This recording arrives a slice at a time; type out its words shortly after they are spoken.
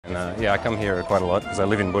And yeah, I come here quite a lot because I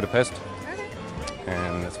live in Budapest.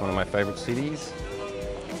 And it's one of my favorite cities.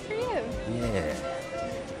 Good for you. Yeah.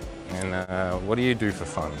 And what do you do for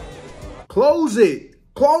fun? Close it!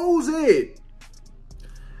 Close it!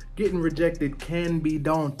 Getting rejected can be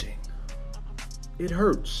daunting. It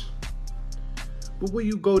hurts. But will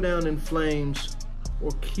you go down in flames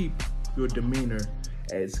or keep your demeanor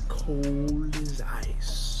as cold as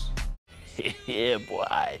ice? Yeah,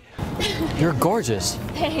 boy. You're gorgeous.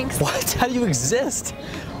 Thanks. What? How do you exist?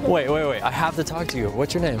 Wait. I have to talk to you.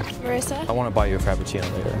 What's your name? Marissa. I want to buy you a Frappuccino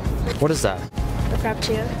later. What is that? The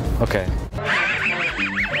Frappuccino. Okay.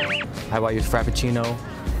 How about you a Frappuccino?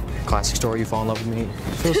 Classic story, you fall in love with me.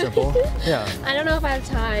 It's real simple. Yeah. I don't know if I have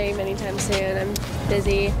time anytime soon. I'm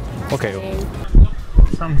busy. Okay.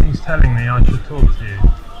 Something's telling me I should talk to you.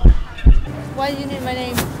 Why do you need my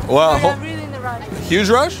name? Well, I'm really in the rush. huge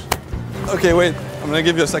rush? Okay, wait. I'm gonna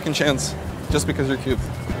give you a second chance, just because you're cute.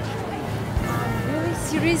 Really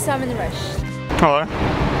serious, I'm in a rush. Hello.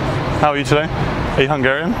 How are you today? Are you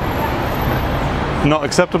Hungarian? Not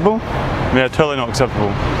acceptable? Yeah, totally not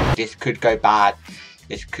acceptable. This could go bad.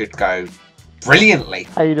 This could go brilliantly.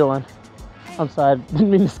 How you doing? I'm sorry, I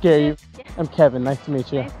didn't mean to scare you. I'm Kevin, nice to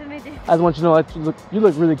meet you. Nice to meet you. I just want you to know that you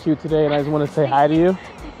look really cute today, and I just want to say hi to you.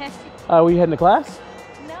 Were you heading to class?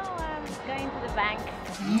 No, I'm going to the bank.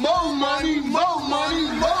 More money, more money,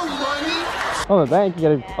 more money! Oh, the bank? You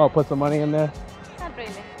gotta put some money in there. Not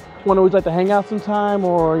really. Wonder would you like to hang out sometime,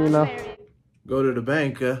 or you know? Go to the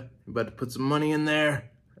bank, you about to put some money in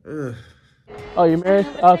there? Ugh. Oh, you married?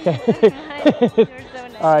 Okay. You're so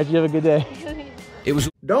nice. All right, you have a good day. It was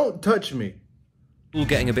Don't touch me. all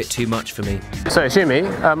getting a bit too much for me. So, Jimmy,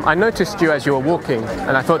 I noticed you as you were walking,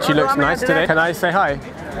 and I thought you looked nice today. Can I say hi?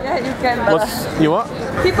 Yeah, you can. You what?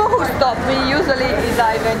 People who stop me usually is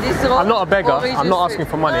either this road. I'm not a beggar. or I'm not asking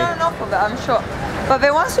for money. No problem, I'm sure. But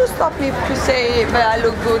they want to stop me to say that I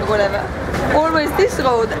look good, whatever. Always this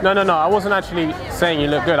road. No. I wasn't actually saying you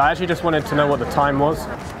look good. I actually just wanted to know what the time was.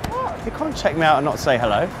 You can't check me out and not say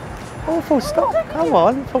hello. Awful, stop. Come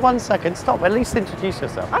on, for 1 second. Stop, at least introduce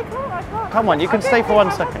yourself. I can't. Come on, you can stay for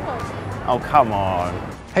 1 second. Oh, come on.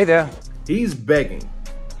 Hey there. He's begging.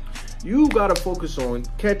 You gotta focus on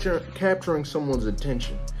capturing someone's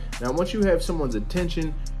attention. Now, once you have someone's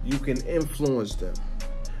attention, you can influence them.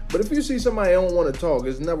 But if you see somebody don't want to talk,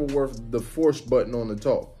 it's never worth the force button on the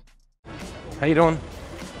talk. How you doing?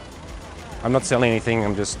 I'm not selling anything.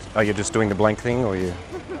 Are you just doing the blank thing, or are you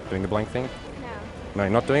doing the blank thing? No. No,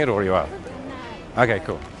 you're not doing it, or you are? I'm not. Okay,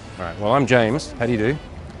 cool. All right. Well, I'm James. How do you do?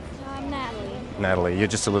 I'm Natalie. Natalie, are you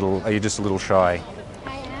just a little shy?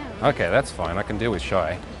 I am. Okay, that's fine. I can deal with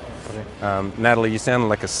shy. Natalie, you sound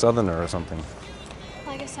like a southerner or something.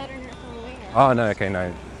 Like a southerner from where? Oh, no, okay,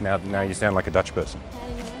 no. Now you sound like a Dutch person.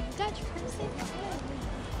 Dutch person?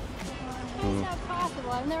 How is that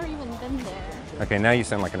possible? I've never even been there. Okay, now you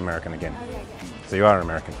sound like an American again. Okay, good. So you are an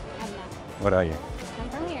American. I'm not. What are you? I'm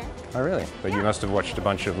from here. Oh, really? But you must have watched a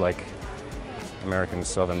bunch of, like, American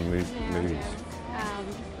Southern movies.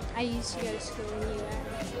 I used to go to school in the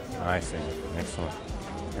U.S. I see. Excellent.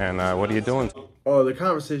 And what are you doing Oh, the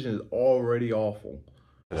conversation is already awful.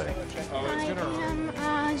 today?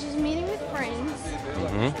 I am just meeting with friends.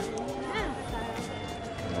 Mm-hmm.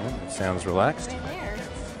 Yeah, It sounds relaxed. so right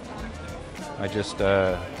I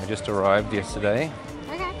there. just arrived yesterday.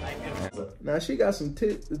 Okay. Now she got some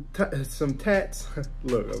tats.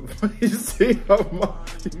 Look, you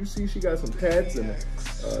see she got some tats and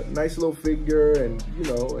a nice little figure, and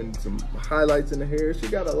and some highlights in the hair. She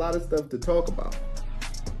got a lot of stuff to talk about.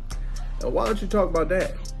 Now, why don't you talk about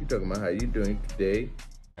that? You talking about how you doing today?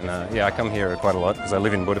 And yeah, I come here quite a lot because I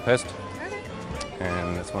live in Budapest.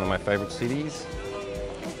 And it's one of my favorite cities.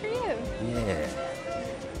 Good for you. Yeah.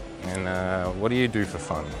 And what do you do for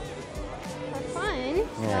fun? For fun? Yeah.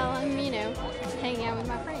 Well, I'm, hanging out with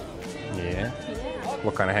my friends. Yeah. Yeah.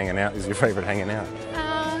 What kind of hanging out is your favorite hanging out?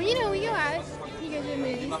 We go out. You go to the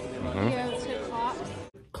movies. Mm-hmm. You go to the club.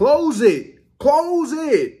 Close it! Close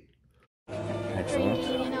it! Excellent.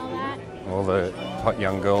 Drinking and all that. All the hot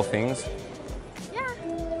young girl things. Yeah.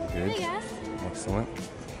 Good. I guess. Excellent.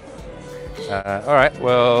 All right.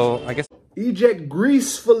 Well, I guess. Eject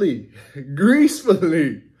gracefully.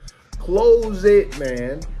 Gracefully. Close it,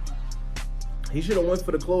 man. He should have went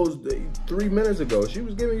for the close 3 minutes ago. She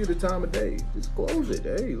was giving you the time of day. Just close it.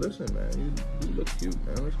 Hey, listen, man. You look cute,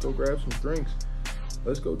 man. Let's go grab some drinks.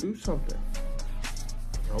 Let's go do something.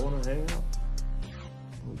 I want to hang out.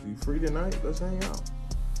 You free tonight? Let's hang out.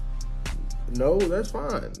 No, that's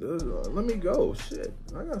fine. Let me go. Shit.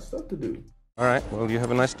 I got stuff to do. All right. Well, you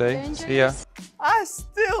have a nice day. See ya. I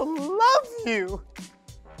still love you.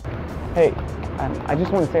 Hey, I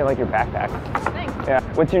just want to say I like your backpack. Thanks. Yeah.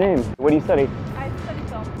 What's your name? What do you study? I study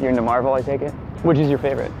film. You're into Marvel, I take it? Which is your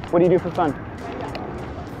favorite? What do you do for fun?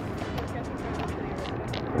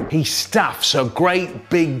 He stuffs a great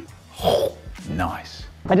big... Nice.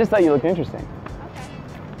 I just thought you looked interesting.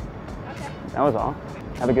 Okay. That was all.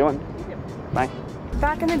 Have a good one. Bye.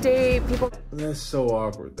 Back in the day, people... That's so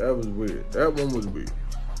awkward. That was weird. That one was weird.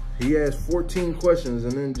 He asked 14 questions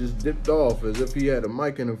and then just dipped off as if he had a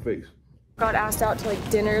mic in her face. got asked out to like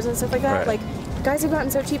dinners and stuff like that. Right. Like, guys have gotten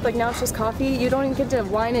so cheap, like now it's just coffee. You don't even get to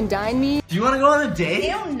wine and dine me. Do you want to go on a date?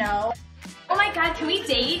 Ew, no. Oh my god, can we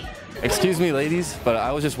date? Excuse me, ladies, but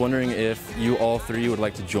I was just wondering if you all three would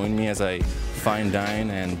like to join me as I fine dine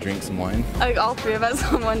and drink some wine. Like all three of us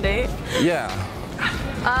on one date? Yeah.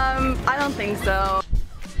 I don't think so.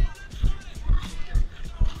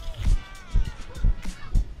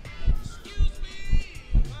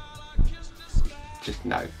 Just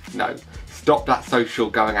no. Stop that social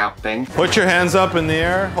going out thing. Put your hands up in the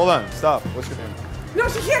air. Hold on, stop. What's your name? No,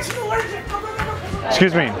 she can't, she's allergic.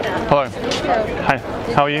 Excuse me. Hello. Hi,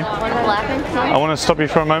 how are you? I want to stop you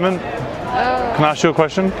for a moment. Can I ask you a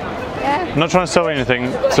question? Yeah. I'm not trying to sell you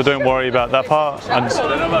anything, so don't worry about that part.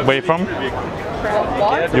 Where are you from?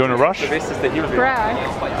 You in a rush?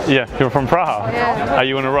 Prague. Yeah, you're from Praha. Yeah. Are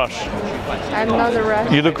you in a rush? I'm not a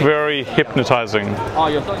rush. You look very hypnotizing.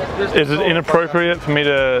 Is it inappropriate for me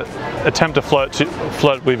to attempt to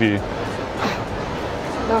flirt with you?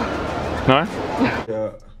 No?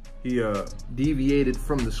 He deviated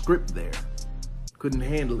from the script there. Couldn't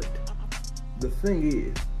handle it. The thing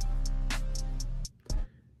is,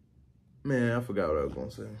 man, I forgot what I was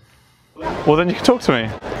gonna say. Well, then you can talk to me.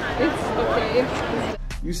 It's okay.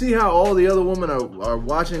 You see how all the other women are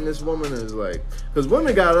watching this woman is like, because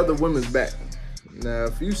women got other women's back. Now,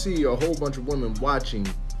 if you see a whole bunch of women watching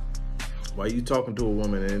while you talking to a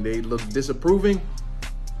woman and they look disapproving,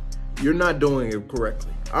 you're not doing it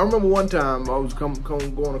correctly. I remember one time I was going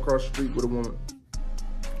across the street with a woman,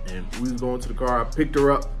 and we was going to the car. I picked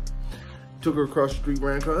her up, took her across the street,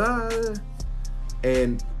 ran across,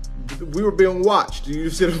 and we were being watched. You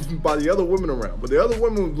sit by the other women around, but the other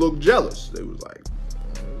women looked jealous. They was like,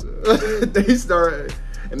 they started,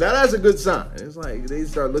 and now that's a good sign. It's like they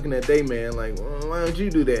start looking at they man like, well, why don't you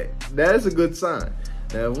do that? That's a good sign.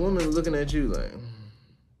 Now, if a woman looking at you like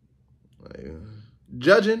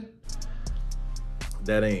judging,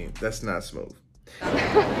 that's not smooth.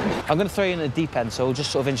 I'm going to throw you in the deep end, so we'll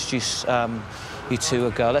just sort of introduce you to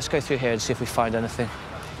a girl. Let's go through here and see if we find anything.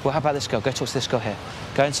 Well, how about this girl? Go talk to this girl here.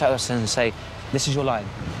 Go and tell us and say, this is your line.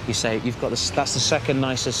 You say, you've got this, that's the second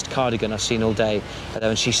nicest cardigan I've seen all day. And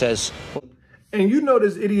then she says... And you know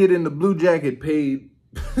this idiot in the blue jacket paid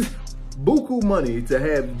buku money to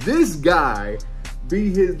have this guy be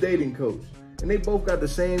his dating coach. And they both got the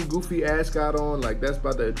same goofy ascot on, like that's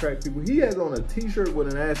about to attract people. He has on a t-shirt with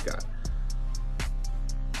an ascot.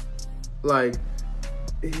 Like,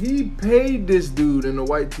 he paid this dude in a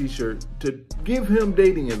white t-shirt to give him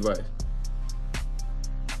dating advice.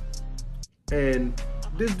 And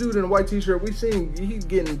this dude in a white t-shirt, we seen he's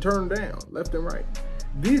getting turned down left and right.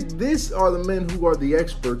 These are the men who are the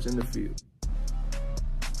experts in the field.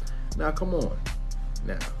 Now, come on.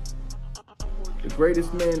 Now, the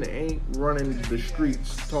greatest men ain't running the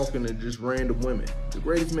streets talking to just random women. The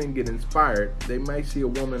greatest men get inspired. They might see a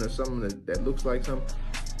woman or something that looks like something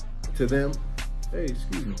to them. Hey,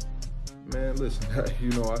 excuse me, man, listen, you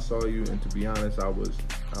know, I saw you, and to be honest, I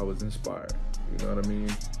was inspired. You know what I mean?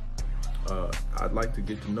 I'd like to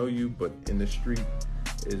get to know you, but in the street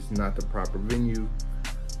is not the proper venue.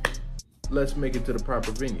 Let's make it to the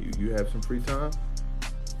proper venue. You have some free time?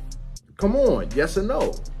 Come on, yes or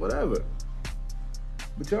no, whatever.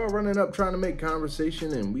 But y'all running up trying to make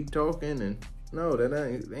conversation and we talking, and no, that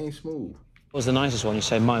ain't smooth. What was the nicest one? You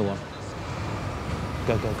say my one.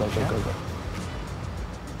 Go.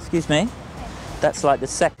 Excuse me? That's like the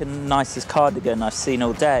second nicest cardigan I've seen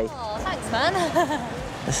all day. Oh, thanks, man.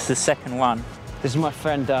 This is the second one. This is my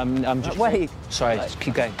friend, I'm just... Wait. Sorry, just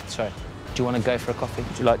keep going, sorry. Do you want to go for a coffee?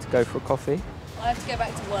 Would you like to go for a coffee? I have to go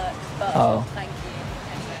back to work, but thank you.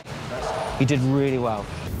 You did really well.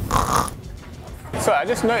 So I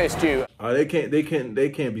just noticed you. They can't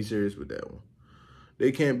be serious with that one.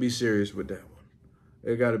 They can't be serious with that one.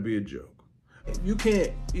 It got to be a joke. You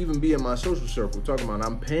can't even be in my social circle talking about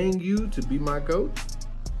I'm paying you to be my coach.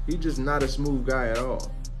 He's just not a smooth guy at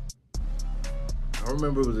all. I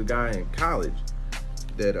remember it was a guy in college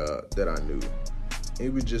that I knew.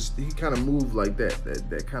 He kind of moved like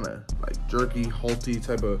that kind of like jerky, halty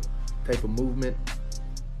type of movement.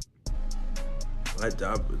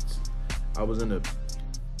 I was in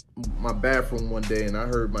my bathroom one day and I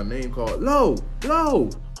heard my name called. Lo.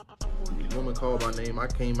 The woman called my name. I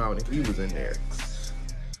came out and he was in there.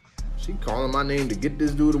 She calling my name to get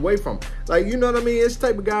this dude away from me. Like, you know what I mean? It's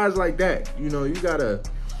type of guys like that. You know, you gotta.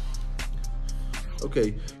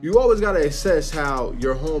 Okay, you always gotta assess how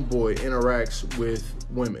your homeboy interacts with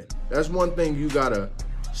women. That's one thing you gotta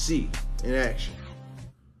see in action.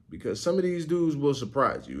 Because some of these dudes will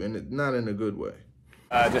surprise you, and not in a good way.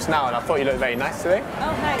 Just now, and I thought you looked very nice today. Oh,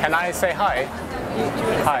 hi. Can I say hi? Do you want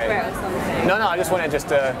to Hi. swear or something? No, I just wanted just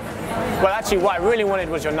to... Well, actually, what I really wanted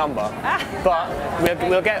was your number. But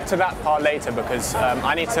we'll get to that part later because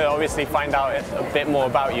I need to obviously find out a bit more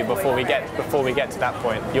about you before we get to that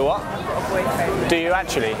point. You what? I've got a boyfriend. Do you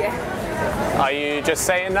actually? Yeah. Are you just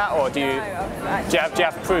saying that, or do you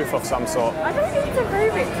have proof of some sort? I don't need to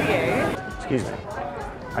prove it to you. Excuse me.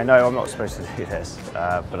 I know I'm not supposed to do this,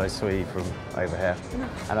 but I saw you from over here,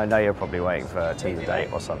 and I know you're probably waiting for a Tinder date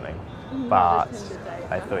or something, but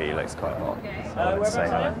I thought you looked quite hot, so I wanted to say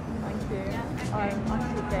hello. Thank you. I'm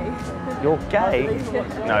actually gay. You're gay?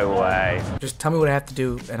 No way. Just tell me what I have to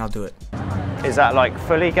do, and I'll do it. Is that like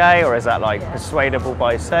fully gay, or is that like persuadable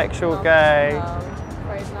bisexual gay?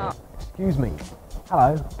 Afraid not. Excuse me.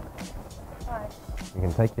 Hello. Hi. You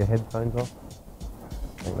can take your headphones off.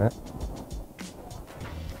 Like that.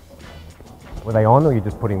 Were they on, or you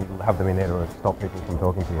just have them in there to stop people from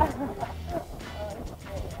talking to you?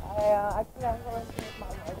 Actually, I'm going to meet my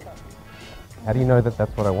boyfriend. How do you know that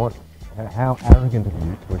that's what I want? How arrogant of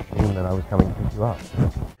you to assume that I was coming to pick you up?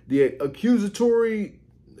 The accusatory,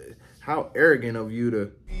 how arrogant of you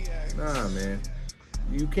to, nah, man.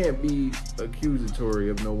 You can't be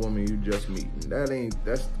accusatory of no woman you just meet.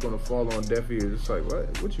 That's gonna fall on deaf ears. It's like,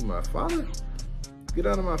 what you, my father? Get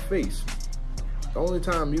out of my face. The only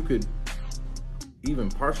time you could even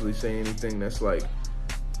partially say anything that's like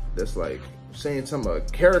saying a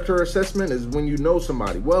character assessment is when you know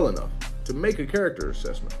somebody well enough to make a character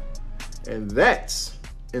assessment. And that's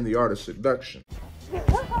in the art of seduction. Is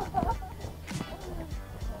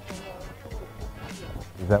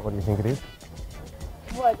that what you think it is?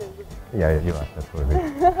 What is it? Yeah, you're right. That's what it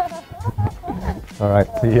is. All right,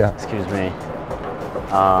 see ya. Excuse me.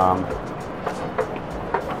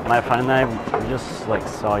 My friend and I just like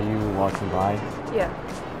saw you walking by. Yeah.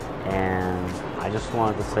 And I just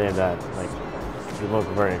wanted to say that like you look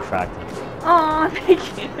very attractive. Oh, thank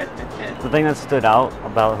you. The thing that stood out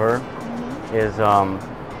about her is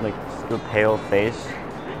like the pale face.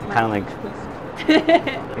 Kind of like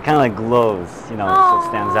it kind of like glows, you know, so it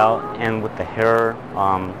stands out. And with the hair,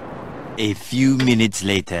 a few minutes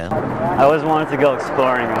later. I always wanted to go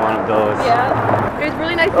exploring in one of those. Yeah. It was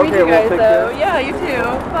really nice to meet you guys, though. Yeah, you too.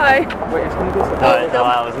 Bye. Wait, it's gonna do something.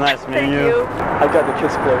 Wow, it was nice meeting you. I got the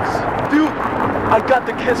kiss clothes. Dude, I got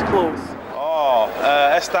the kiss clothes. Oh,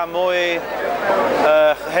 está muy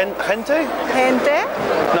gente? Gente?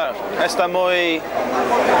 No, está muy.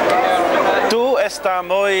 Tú está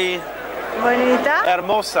muy. Bonita?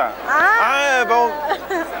 Hermosa.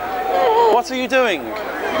 What are you doing?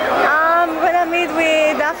 I'm gonna meet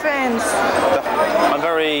with a friends. I'm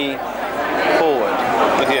very forward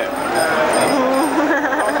with you.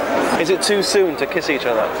 Is it too soon to kiss each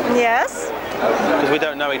other? Yes. Because we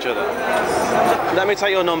don't know each other. Let me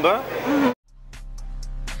take your number.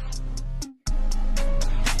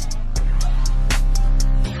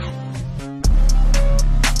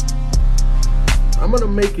 I'm gonna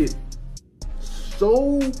make it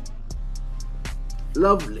so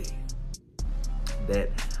lovely that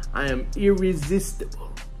I am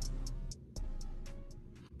irresistible.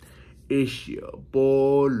 It's your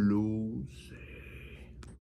boy Luz.